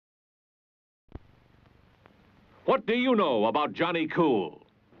What do you know about Johnny Cool?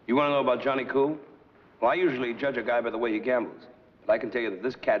 You want to know about Johnny Cool? Well, I usually judge a guy by the way he gambles. But I can tell you that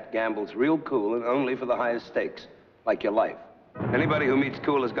this cat gambles real cool and only for the highest stakes, like your life. Anybody who meets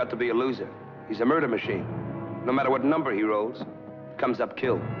Cool has got to be a loser. He's a murder machine. No matter what number he rolls, comes up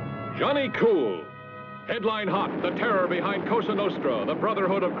killed. Johnny Cool. Headline hot, the terror behind Cosa Nostra, the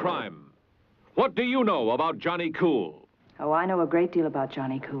Brotherhood of Crime. What do you know about Johnny Cool? Oh, I know a great deal about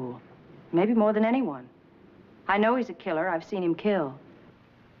Johnny Cool. Maybe more than anyone. I know he's a killer. I've seen him kill.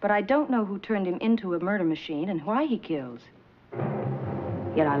 But I don't know who turned him into a murder machine and why he kills.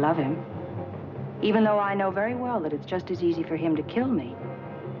 Yet I love him. Even though I know very well that it's just as easy for him to kill me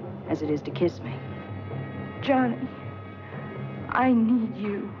as it is to kiss me. Johnny, I need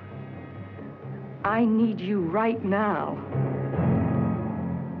you. I need you right now.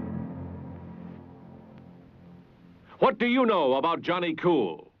 What do you know about Johnny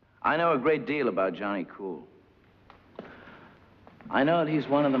Cool? I know a great deal about Johnny Cool. I know that he's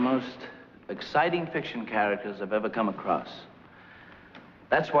one of the most exciting fiction characters I've ever come across.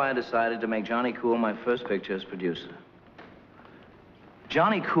 That's why I decided to make Johnny Cool my first picture as producer.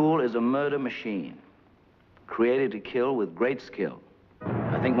 Johnny Cool is a murder machine, created to kill with great skill.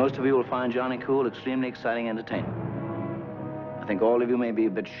 I think most of you will find Johnny Cool extremely exciting entertainment. I think all of you may be a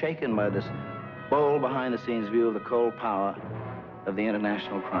bit shaken by this bold behind-the-scenes view of the cold power of the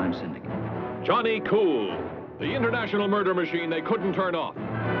international crime syndicate. Johnny Cool, the international murder machine they couldn't turn off.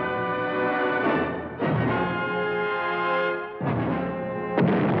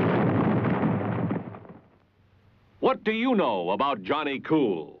 What do you know about Johnny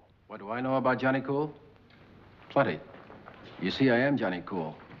Cool? What do I know about Johnny Cool? Plenty. You see, I am Johnny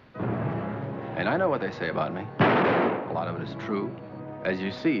Cool. And I know what they say about me. A lot of it is true. As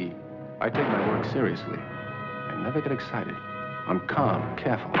you see, I take my work seriously. I never get excited. I'm calm,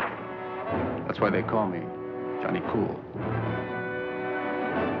 careful. That's why they call me Johnny Cool.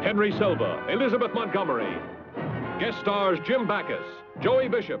 Henry Silva, Elizabeth Montgomery. Guest stars Jim Backus, Joey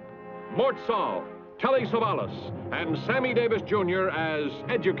Bishop, Mort Saul, Telly Savalas, and Sammy Davis Jr. as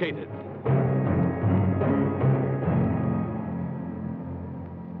Educated.